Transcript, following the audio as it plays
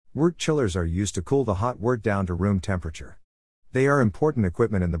Wort chillers are used to cool the hot wort down to room temperature. They are important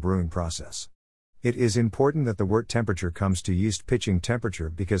equipment in the brewing process. It is important that the wort temperature comes to yeast pitching temperature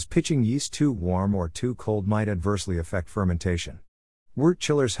because pitching yeast too warm or too cold might adversely affect fermentation. Wort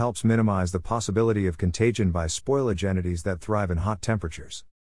chillers helps minimize the possibility of contagion by spoilage entities that thrive in hot temperatures.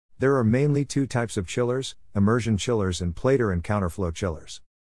 There are mainly two types of chillers, immersion chillers and plater and counterflow chillers.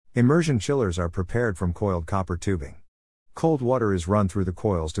 Immersion chillers are prepared from coiled copper tubing. Cold water is run through the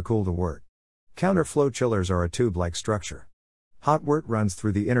coils to cool the wort. Counterflow chillers are a tube-like structure. Hot wort runs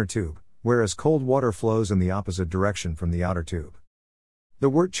through the inner tube, whereas cold water flows in the opposite direction from the outer tube. The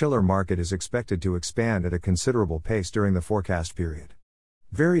wort chiller market is expected to expand at a considerable pace during the forecast period.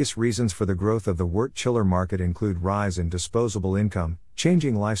 Various reasons for the growth of the wort chiller market include rise in disposable income,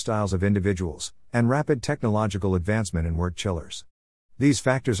 changing lifestyles of individuals, and rapid technological advancement in wort chillers. These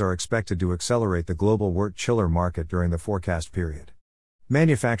factors are expected to accelerate the global wort chiller market during the forecast period.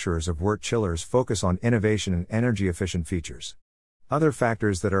 Manufacturers of wort chillers focus on innovation and energy-efficient features. Other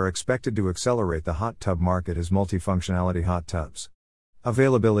factors that are expected to accelerate the hot tub market is multifunctionality hot tubs.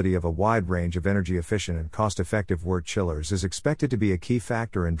 Availability of a wide range of energy-efficient and cost-effective wort chillers is expected to be a key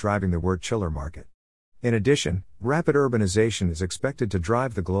factor in driving the wort chiller market. In addition, rapid urbanization is expected to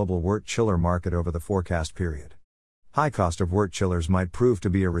drive the global wort chiller market over the forecast period. High cost of wort chillers might prove to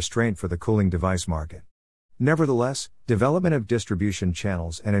be a restraint for the cooling device market. Nevertheless, development of distribution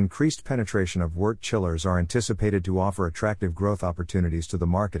channels and increased penetration of wort chillers are anticipated to offer attractive growth opportunities to the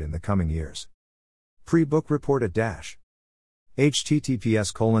market in the coming years. Pre-book report at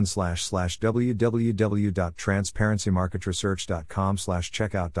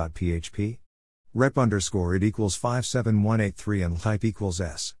https://www.transparencymarketresearch.com/checkout.php rep_it equals 57183 and type equals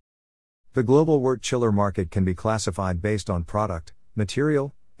S. The global wort chiller market can be classified based on product,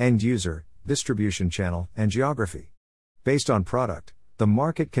 material, end user, distribution channel, and geography. Based on product, the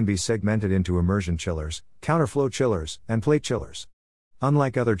market can be segmented into immersion chillers, counterflow chillers, and plate chillers.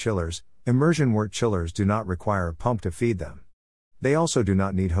 Unlike other chillers, immersion wort chillers do not require a pump to feed them. They also do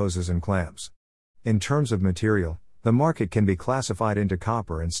not need hoses and clamps. In terms of material, the market can be classified into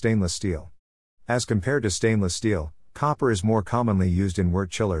copper and stainless steel. As compared to stainless steel, copper is more commonly used in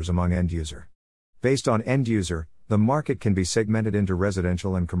wort chillers among end user. Based on end user, the market can be segmented into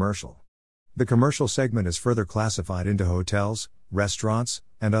residential and commercial. The commercial segment is further classified into hotels, restaurants,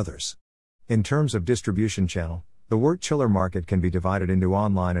 and others. In terms of distribution channel, the wort chiller market can be divided into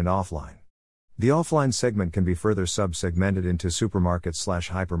online and offline. The offline segment can be further sub-segmented into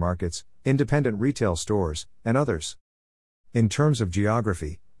supermarkets/hypermarkets, independent retail stores, and others. In terms of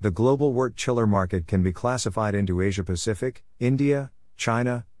geography, the global wort chiller market can be classified into Asia-Pacific, India,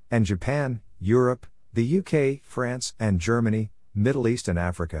 China, and Japan, Europe, the UK, France, and Germany, Middle East and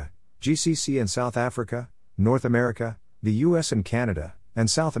Africa, GCC and South Africa, North America, the US and Canada,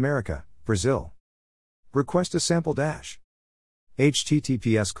 and South America, Brazil. Request a sample dash.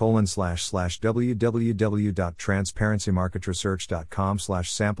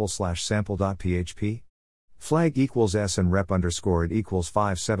 https://www.transparencymarketresearch.com/sample/sample.php flag equals S and rep_it equals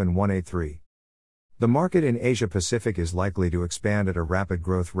 57183. The market in Asia Pacific is likely to expand at a rapid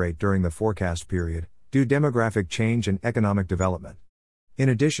growth rate during the forecast period, due to demographic change and economic development. In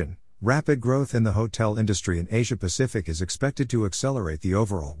addition, rapid growth in the hotel industry in Asia Pacific is expected to accelerate the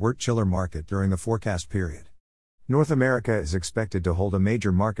overall wort chiller market during the forecast period. North America is expected to hold a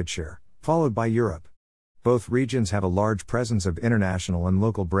major market share, followed by Europe. Both regions have a large presence of international and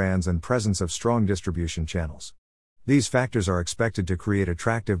local brands and presence of strong distribution channels. These factors are expected to create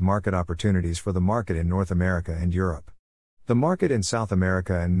attractive market opportunities for the market in North America and Europe. The market in South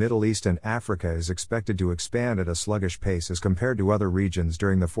America and Middle East and Africa is expected to expand at a sluggish pace as compared to other regions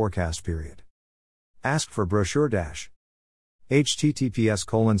during the forecast period. Ask for brochure dash.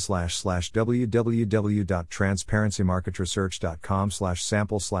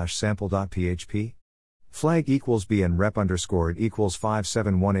 https://www.transparencymarketresearch.com/sample/sample.php flag equals B and rep_it equals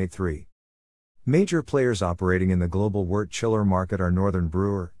 57183. Major players operating in the global wort chiller market are Northern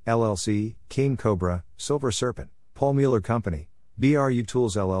Brewer, LLC, King Cobra, Silver Serpent, Paul Mueller Company, BRU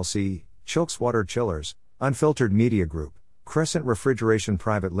Tools LLC, Chilks Water Chillers, Unfiltered Media Group, Crescent Refrigeration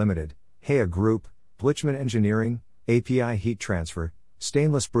Private Limited, Hea Group, Blichmann Engineering, API Heat Transfer,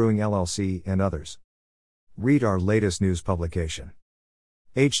 Stainless Brewing LLC, and others. Read our latest news publication.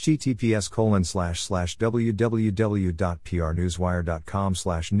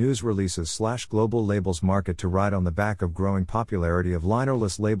 https://www.prnewswire.com/news releases/global labels market to ride on the back of growing popularity of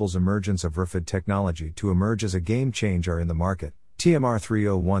linerless labels, emergence of refit technology to emerge as a game changer in the market, TMR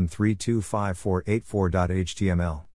 301325484.html